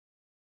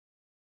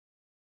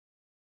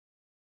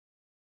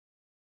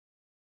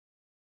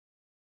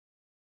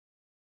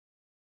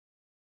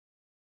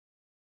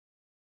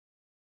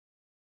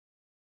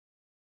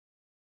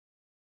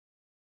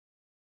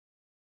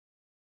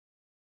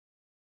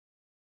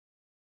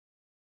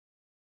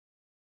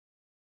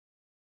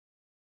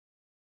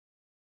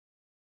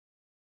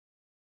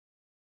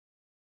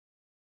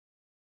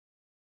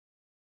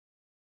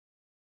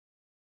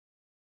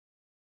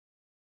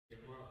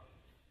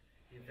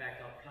In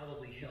fact, I'll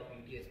probably help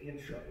you get in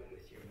trouble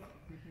with your mom.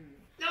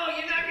 No,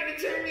 you're not going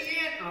to turn me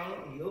in.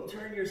 Oh, you'll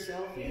turn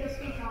yourself in.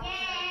 Listen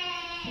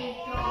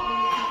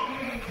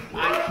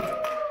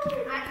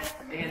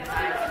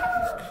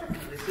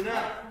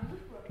up.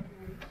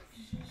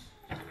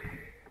 I'm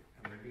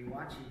going to be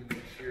watching to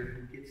make sure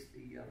who gets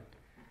the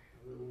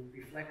little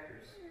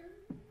reflectors.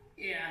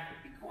 Yeah,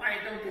 be quiet.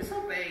 Don't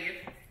disobey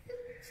it.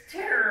 It's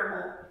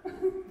terrible.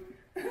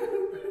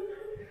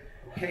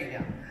 Okay,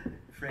 now,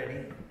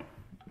 Freddie,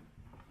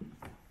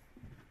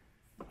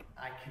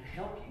 I can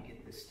help you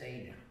get the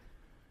stain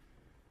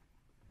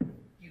out.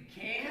 You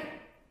can?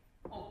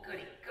 Oh,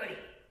 goody, goody.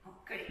 Oh,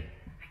 goody.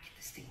 I get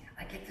the stain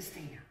out. I get the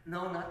stain out.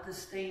 No, not the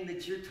stain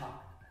that you're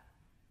talking about.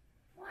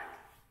 What?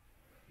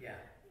 Yeah.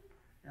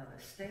 Now,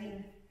 the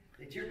stain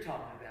that you're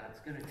talking about is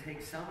going to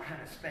take some kind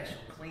of special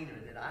cleaner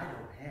that I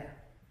don't have.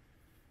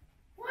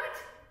 What?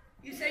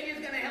 You said you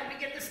was going to help me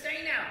get the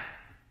stain out.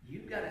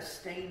 You've got a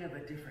stain of a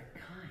different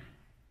kind.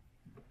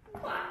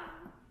 What?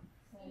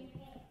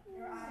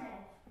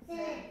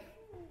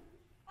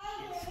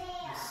 It's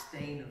the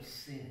stain of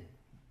sin.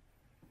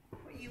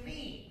 What do you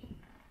mean?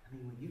 I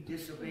mean, when you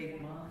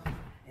disobeyed Mom,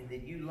 and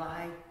then you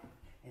lied,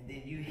 and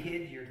then you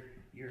hid your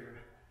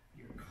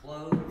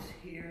clothes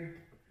here.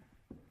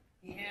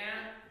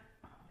 Yeah,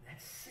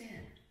 that's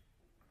sin.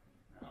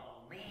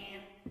 Oh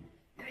man,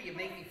 now you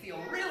make me feel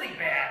really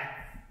bad.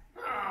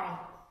 Oh,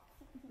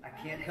 I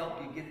can't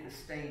help you get the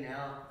stain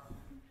out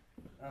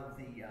of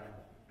the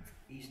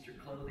Easter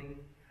clothing,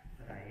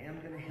 but I am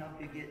going to help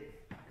you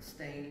get the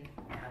stain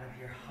out of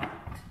your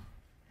heart.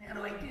 How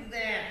do I do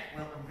that?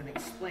 Well, I'm going to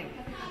explain.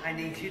 I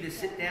need you to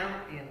sit down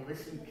and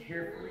listen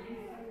carefully.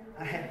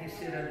 I have you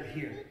sit under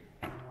here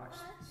and watch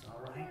this,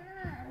 all right?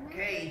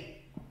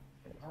 Okay.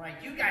 All right,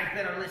 you guys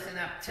better listen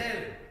up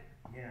too.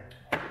 Yeah,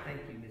 thank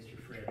you, Mr.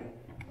 Freddie.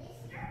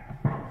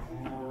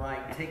 All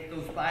right, take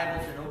those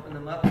Bibles and open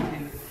them up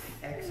to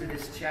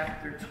Exodus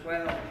chapter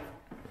 12.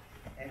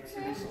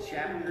 Exodus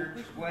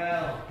chapter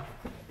 12.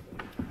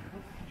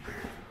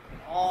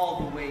 All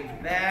the way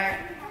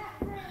back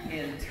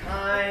in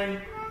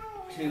time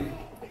to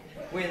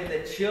when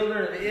the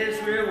children of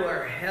Israel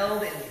were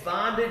held in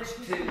bondage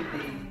to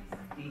the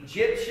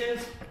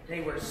Egyptians. They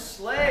were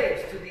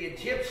slaves to the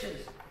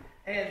Egyptians.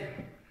 And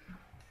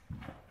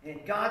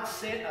God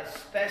sent a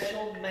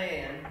special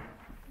man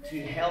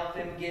to help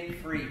them get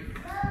free.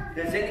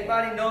 Does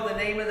anybody know the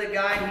name of the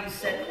guy he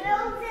sent?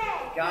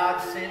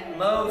 God sent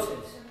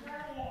Moses.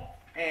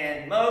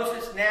 And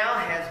Moses now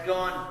has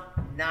gone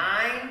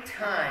 9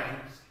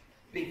 times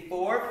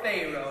before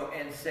Pharaoh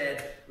and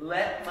said,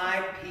 let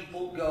my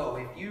people go.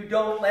 If you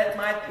don't let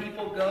my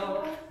people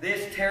go,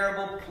 this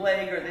terrible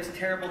plague or this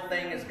terrible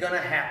thing is going to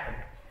happen.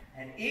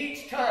 And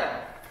each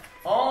time,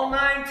 all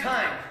 9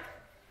 times,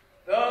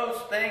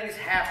 those things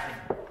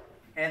happened.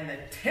 And the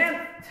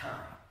 10th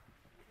time,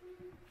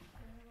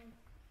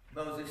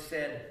 Moses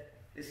said,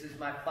 this is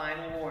my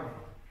final warning.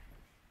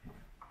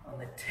 On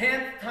the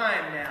 10th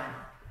time now,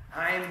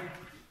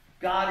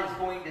 God is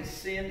going to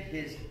send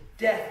his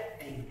death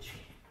angel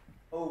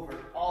over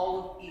all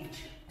of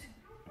Egypt.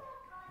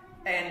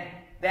 And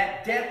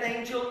that death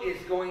angel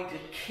is going to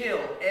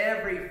kill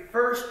every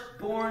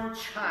firstborn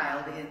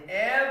child in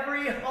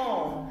every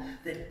home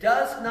that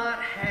does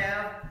not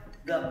have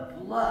the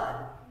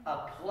blood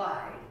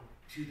applied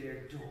to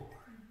their door.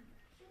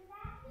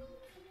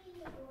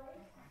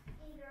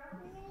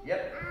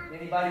 Yep,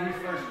 anybody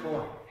who's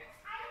firstborn.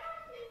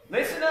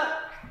 Listen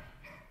up.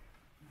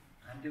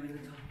 I'm doing the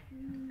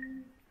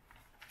talking.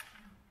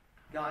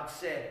 God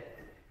said,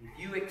 if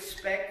you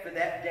expect for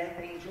that death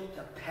angel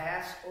to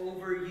pass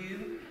over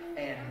you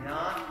and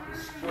not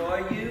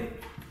destroy you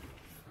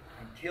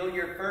and kill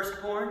your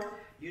firstborn,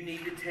 you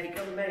need to take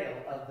a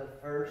male of the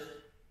first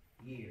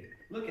year.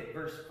 Look at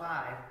verse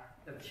 5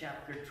 of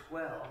chapter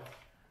 12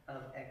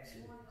 of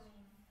Exodus.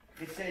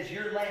 It says,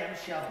 your lamb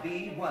shall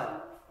be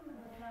what?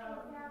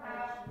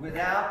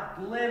 Without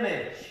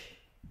blemish.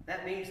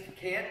 That means it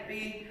can't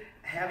be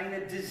having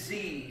a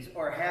disease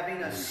or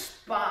having a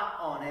spot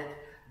on it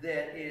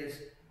that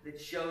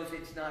shows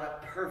it's not a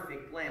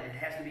perfect lamb. It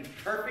has to be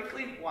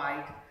perfectly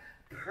white,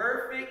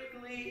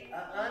 perfectly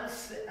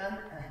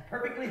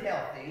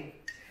healthy.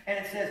 And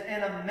it says,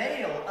 and a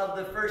male of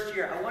the first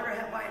year. I wonder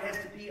why it has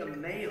to be a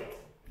male.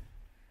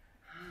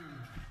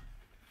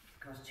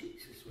 Because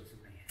Jesus was a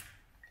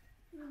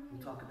man.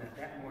 We'll talk about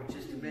that more in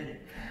just a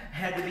minute.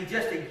 Had to be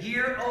just a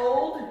year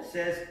old, it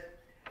says,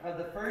 of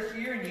the first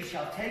year, and you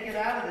shall take it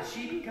out of the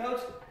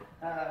sheepcotes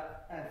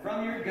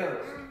from your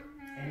goats.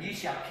 And ye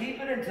shall keep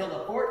it until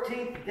the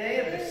 14th day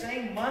of the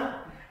same month,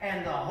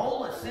 and the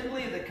whole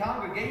assembly of the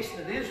congregation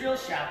of Israel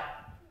shall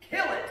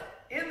kill it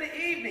in the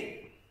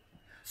evening.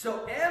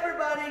 So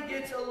everybody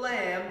gets a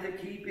lamb to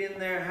keep in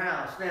their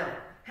house. Now,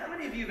 how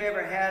many of you have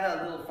ever had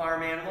a little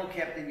farm animal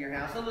kept in your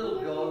house? A little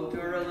goat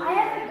or a little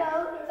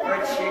or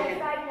a chicken?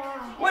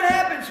 What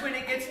happens when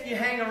it gets, you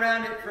hang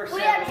around it for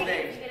several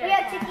days?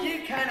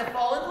 You kind of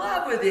fall in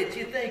love with it.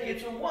 You think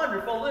it's a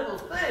wonderful little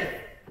thing.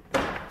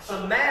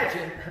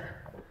 Imagine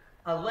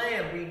a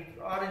lamb being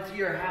brought into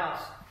your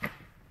house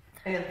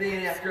And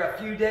then after a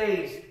few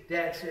days,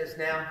 Dad says,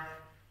 now,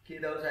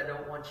 kiddos, I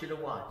don't want you to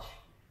watch,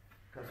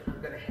 because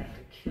I'm going to have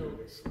to kill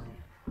this lamb.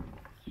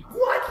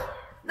 What?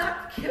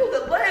 Not kill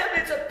the lamb?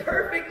 It's a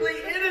perfectly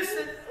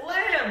innocent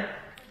lamb.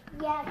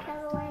 Yeah,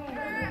 kill the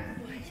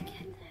lamb.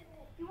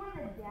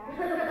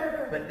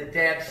 But the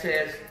dad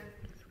says,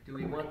 do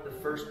we want the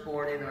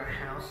firstborn in our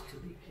house to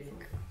be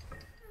killed?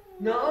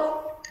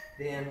 No.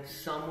 Then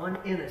someone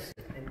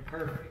innocent and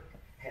perfect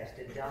has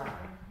to die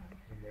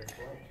in their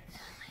place.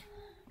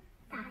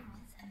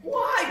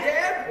 Why,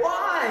 Dad?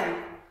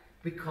 Why?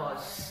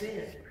 Because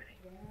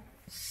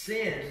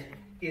sin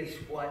is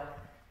what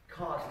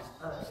causes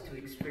us to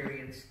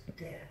experience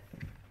death.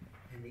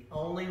 And the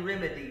only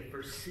remedy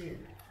for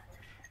sin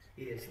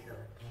is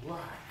the blood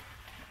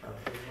of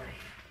the lamb.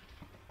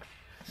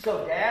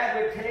 So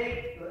Dad would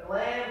take the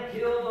lamb,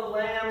 kill the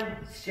lamb,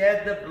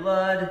 shed the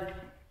blood,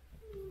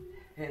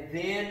 and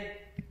then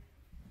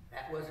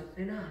that wasn't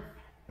enough.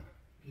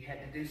 He had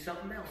to do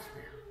something else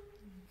now.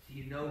 Do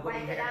you know what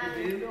he had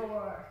to do?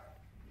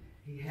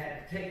 He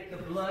had to take the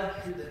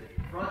blood to the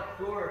front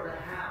door of the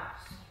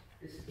house.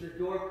 This is the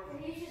door.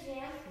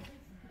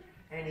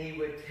 And he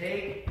would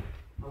take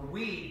a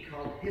weed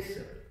called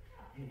hyssop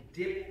and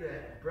dip the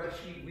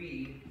brushy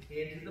weed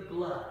into the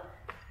blood,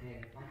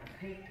 and like a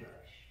paintbrush,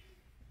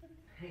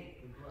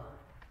 paint the blood.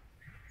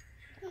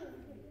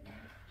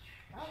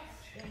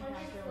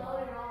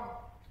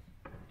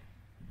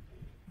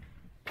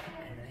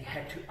 And they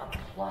had to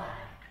apply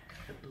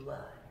the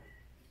blood.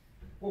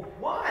 Well,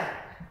 why?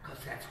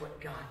 Because that's what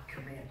God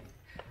commanded.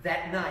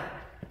 That night,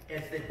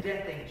 as the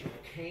death angel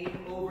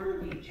came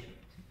over Egypt,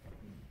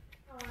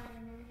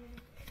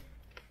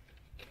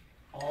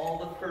 all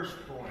the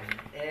firstborn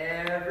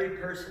in every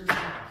person's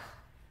house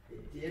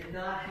that did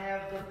not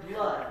have the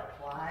blood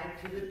applied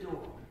to the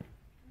door,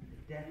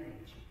 the death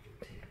angel would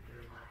take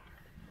their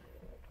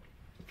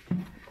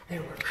life.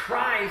 There were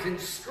cries and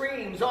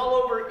screams all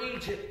over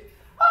Egypt.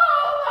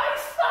 Oh, my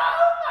son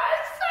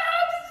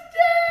is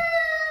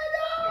dead!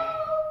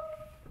 Oh!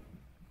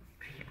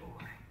 People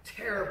were in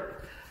terrible,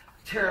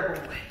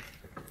 terrible way.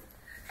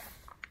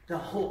 The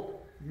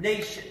whole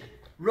nation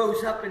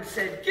rose up and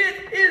said,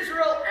 get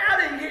Israel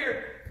out of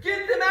here!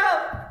 Get them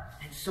out!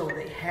 And so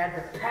they had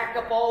to pack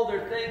up all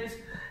their things,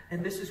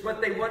 and this is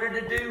what they wanted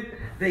to do.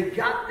 They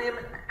got them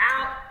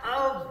out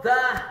of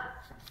the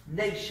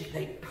nation.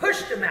 They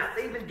pushed them out.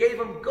 They even gave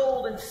them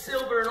gold and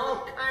silver and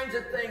all kinds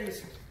of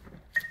things.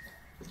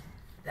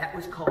 That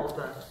was called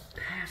the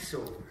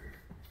Passover.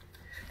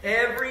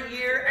 Every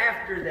year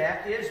after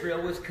that,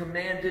 Israel was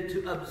commanded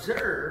to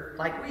observe,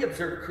 like we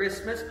observe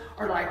Christmas,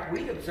 or like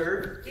we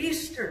observe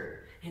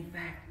Easter. In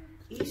fact,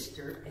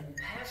 Easter and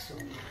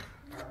Passover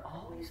are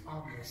always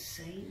on the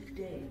same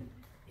day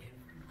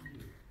every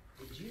year.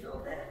 Did you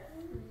know that?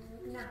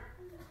 No.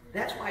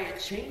 That's why it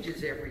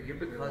changes every year,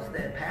 because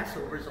that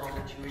Passover is on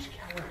the Jewish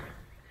calendar.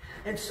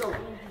 And so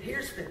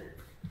here's the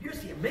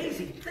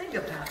amazing thing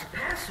about the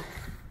Passover,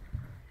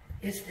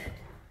 is that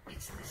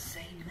it's the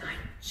same night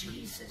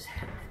Jesus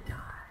had to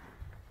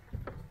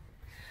die.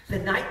 The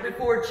night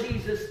before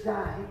Jesus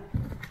died,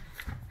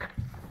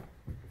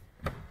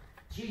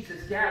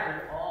 Jesus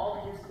gathered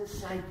all his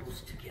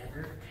disciples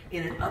together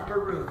in an upper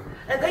room.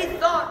 And they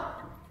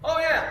thought, oh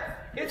yeah,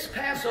 it's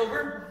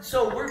Passover,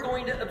 so we're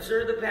going to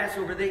observe the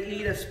Passover. They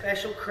eat a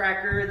special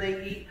cracker, and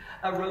they eat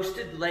a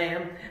roasted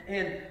lamb,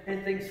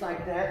 and things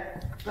like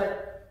that.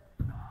 But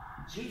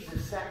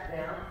Jesus sat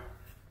down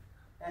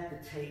at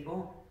the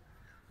table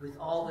with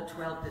all the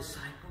 12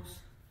 disciples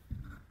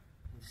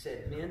and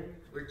said, men,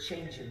 we're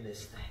changing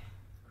this thing.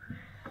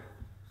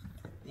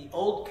 The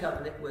old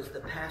covenant was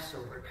the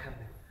Passover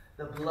covenant.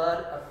 The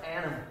blood of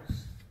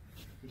animals.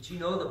 Did you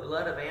know the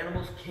blood of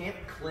animals can't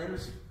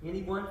cleanse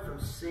anyone from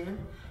sin?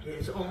 It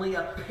is only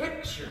a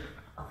picture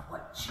of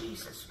what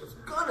Jesus was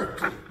going to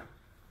do.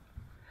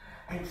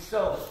 And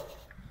so,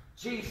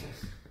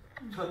 Jesus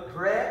took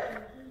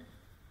bread,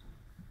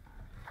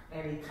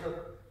 and he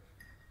took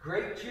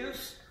grape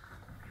juice,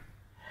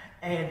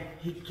 and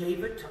he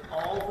gave it to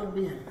all the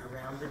men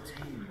around the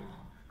table.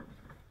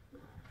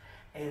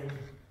 And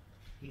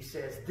he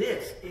says,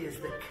 this is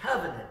the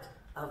covenant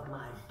of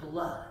my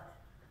blood,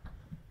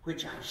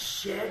 which I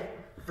shed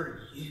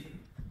for you.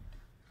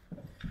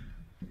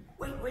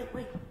 Wait.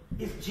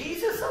 Is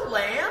Jesus a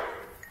lamb?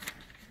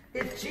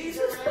 Is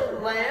Jesus the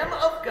Lamb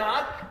of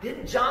God?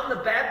 Didn't John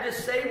the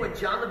Baptist say, when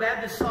John the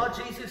Baptist saw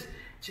Jesus,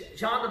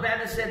 John the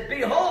Baptist said,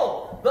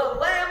 behold, the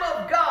Lamb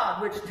of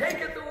God, which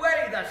taketh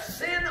away the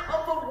sin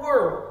of the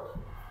world.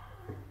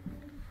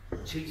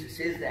 Jesus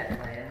is that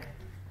Lamb.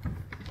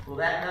 Well,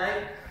 that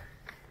night,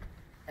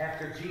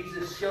 after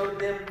Jesus showed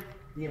them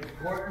the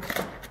importance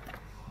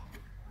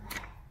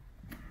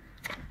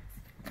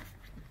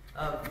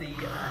of the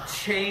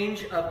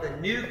change of the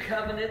new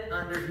covenant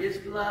under his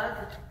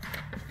blood,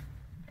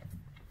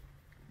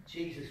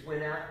 Jesus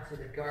went out to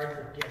the Garden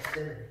of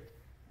Gethsemane,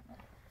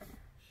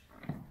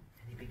 and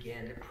he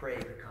began to pray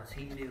because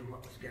he knew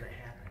what was going to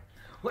happen.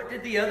 What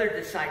did the other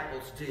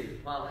disciples do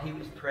while he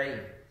was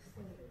praying?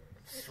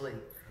 Sleep.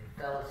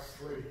 They fell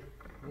asleep.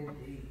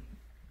 Indeed.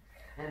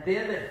 And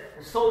then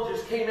the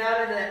soldiers came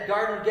out into that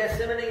Garden of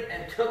Gethsemane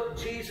and took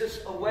Jesus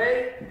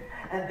away.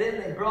 And then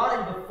they brought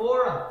him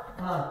before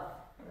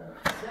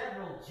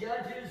several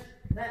judges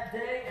that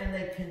day, and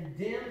they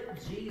condemned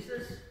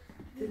Jesus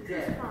to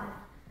death.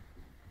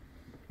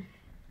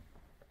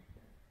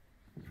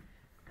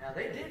 Now,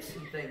 they did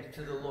some things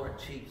to the Lord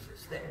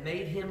Jesus that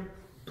made him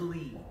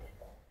bleed.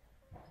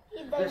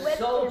 The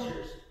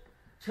soldiers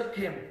took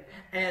him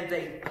and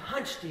they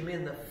punched him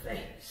in the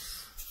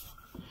face.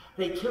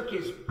 They took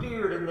his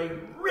beard and they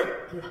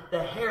ripped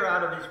the hair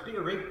out of his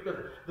beard, ripped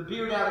the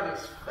beard out of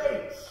his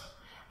face.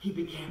 He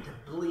began to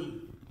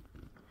bleed.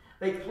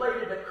 They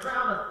plaited a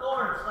crown of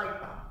thorns like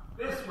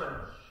this one.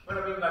 What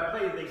I mean by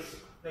plaited,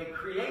 they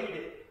created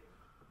it.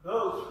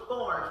 Those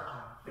thorns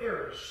are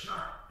very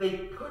sharp. They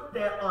put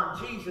that on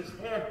Jesus'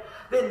 head.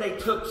 Then they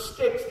took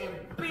sticks and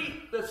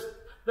beat the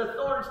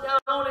thorns down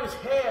on his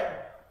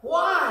head.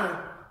 Why?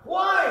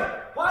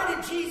 Why? Why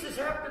did Jesus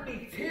have to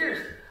be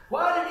pierced?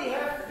 Why did he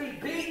have to be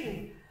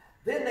beaten?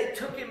 Then they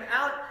took him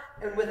out,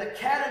 and with a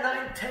cat o'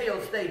 nine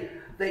tails,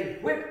 they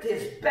whipped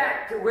his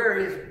back to where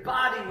his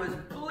body was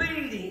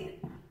bleeding.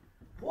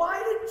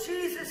 Why did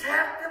Jesus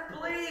have to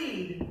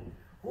bleed?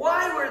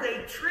 Why were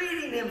they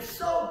treating him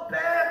so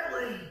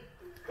badly?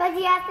 Because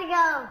he has to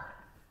go.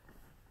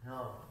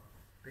 No,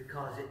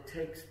 because it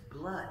takes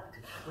blood to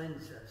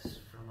cleanse us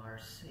from our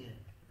sin.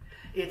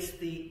 It's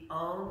the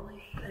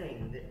only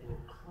thing that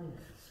will cleanse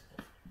us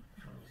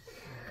from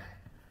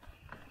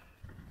sin.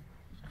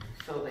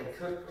 So they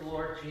took the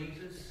Lord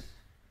Jesus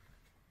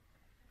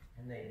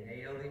and they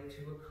nailed him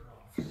to a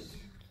cross.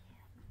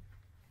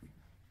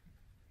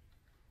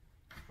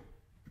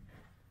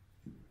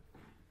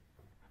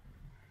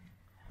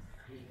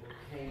 People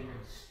came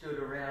and stood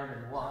around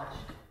and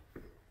watched.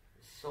 The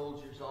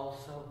soldiers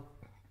also.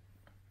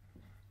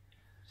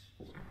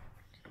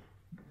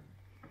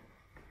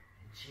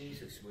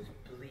 Jesus was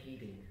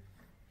bleeding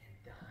and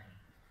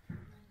dying.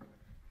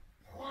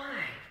 Why?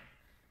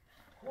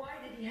 Why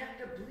did he have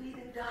to bleed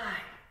and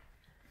die?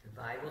 The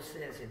Bible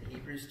says in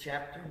Hebrews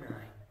chapter 9,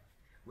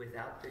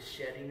 without the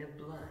shedding of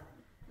blood,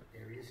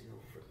 there is no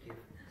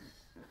forgiveness.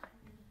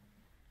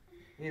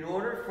 In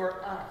order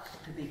for us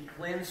to be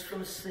cleansed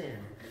from sin,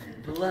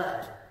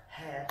 blood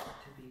had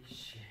to be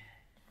shed.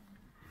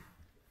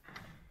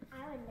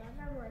 I would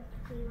never want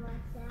to be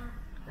like that.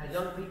 Now,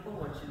 young people,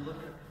 once you look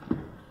at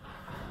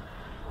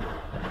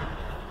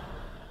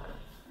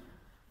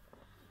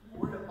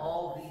what do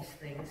all these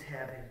things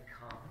have in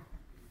common?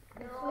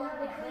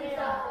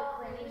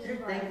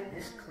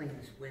 This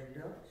cleans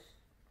windows.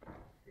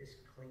 This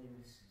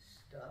cleans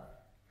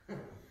stuff.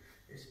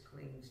 This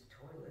cleans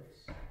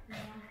toilets.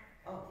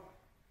 Oh,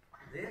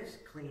 this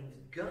cleans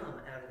gum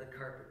out of the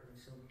carpet. When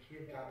some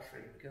kid drops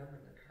their gum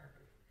in the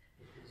carpet,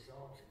 it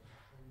dissolves and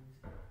cleans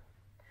it.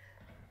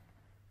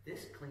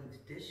 This cleans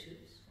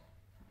dishes.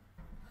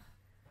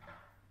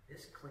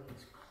 This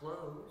cleans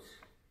clothes.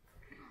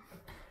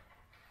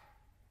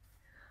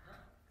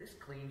 This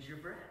cleans your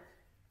breath.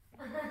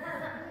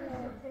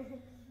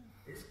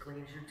 This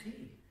cleans your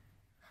teeth.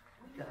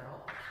 We got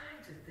all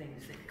kinds of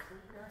things that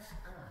clean us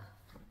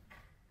up.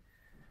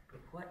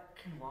 But what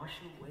can wash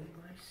away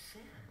my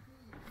sin?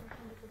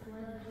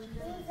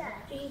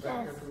 Jesus.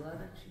 But the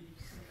blood of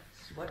Jesus.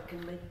 What can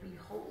make me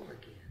whole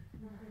again?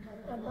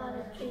 The blood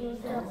of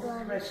Jesus.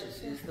 Oh,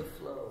 precious is the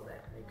flow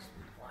that makes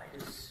me white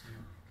as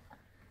snow.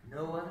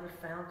 No other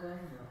fount I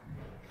know.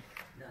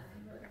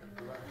 Nothing but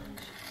the blood of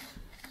Jesus.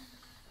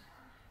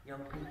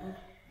 Young people,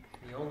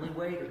 the only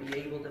way to be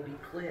able to be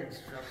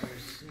cleansed from your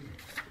sin.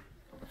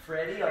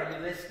 Freddie, are you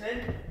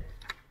listening?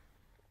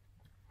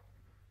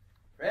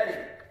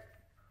 Freddie.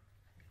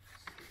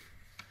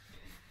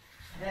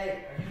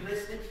 Hey, are you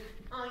listening?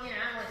 Oh, yeah,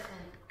 I'm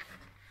listening.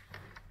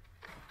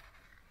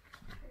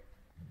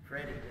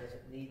 Freddie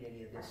doesn't need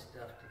any of this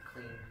stuff to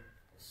clean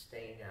the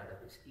stain out of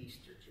his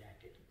Easter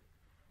jacket.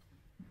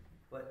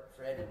 What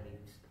Freddie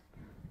needs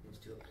is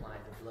to apply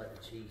the blood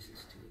of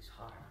Jesus to his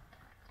heart.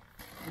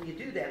 And you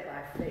do that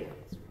by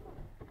faith.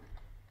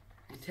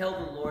 You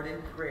tell the Lord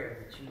in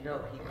prayer that you know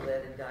he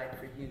bled and died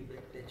for you,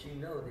 but that you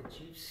know that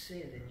you've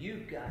sinned and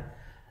you've got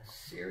a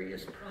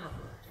serious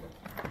problem.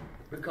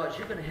 Because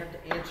you're going to have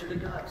to answer to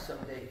God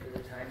someday for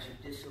the times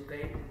you've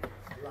disobeyed,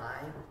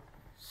 lied,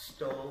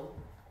 stole,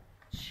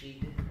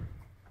 cheated.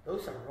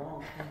 Those are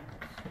wrong things.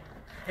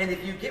 And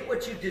if you get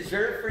what you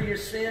deserve for your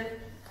sin,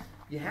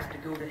 you have to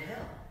go to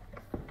hell.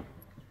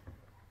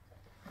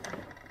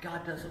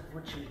 God doesn't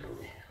want you to go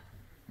to hell.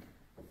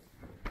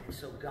 And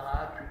so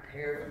God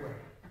prepared a way.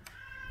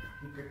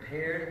 He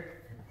prepared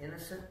an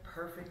innocent,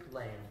 perfect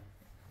lamb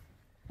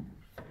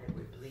that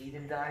would bleed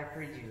and die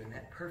for you. And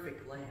that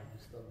perfect lamb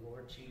is the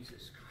Lord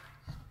Jesus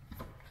Christ.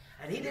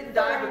 And he didn't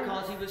die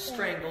because he was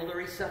strangled or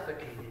he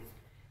suffocated.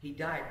 He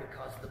died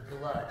because the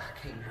blood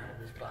came out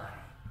of his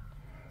body.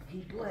 He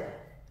bled,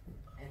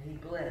 and he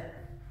bled,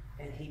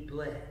 and he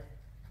bled.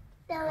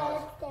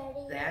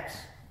 Because that's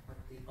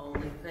the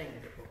only thing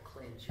that will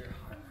cleanse your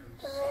heart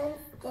from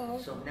sin.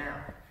 So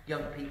now,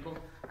 young people,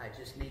 I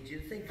just need you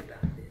to think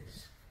about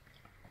this.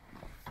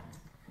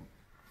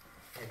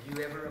 Have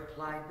you ever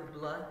applied the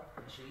blood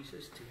of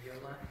Jesus to your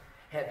life?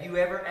 Have you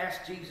ever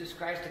asked Jesus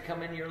Christ to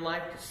come in your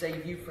life to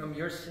save you from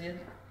your sin?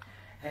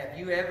 Have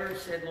you ever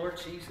said, Lord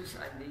Jesus,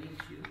 I need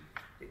you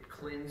to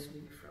cleanse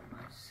me from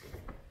my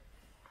sin?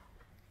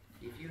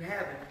 If you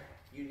haven't,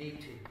 you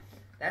need to.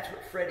 That's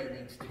what Freddie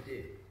needs to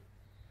do.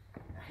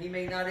 Now, he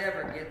may not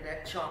ever get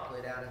that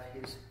chocolate out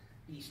of his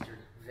Easter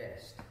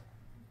vest.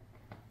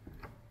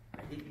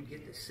 But he can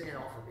get the sin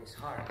off of his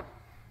heart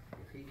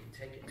if he can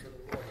take it to the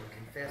Lord and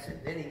confess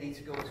it. Then he needs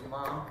to go to his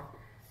mom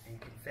and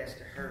confess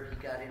to her he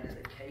got into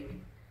the cake,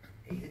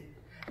 ate it,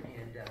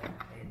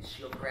 and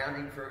she'll ground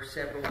him for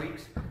several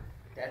weeks.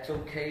 That's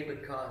okay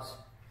because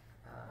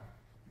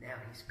now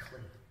he's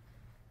clean.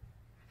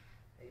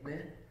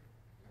 Amen?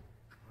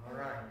 All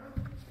right.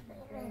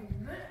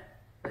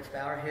 Let's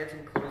bow our heads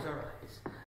and close our eyes.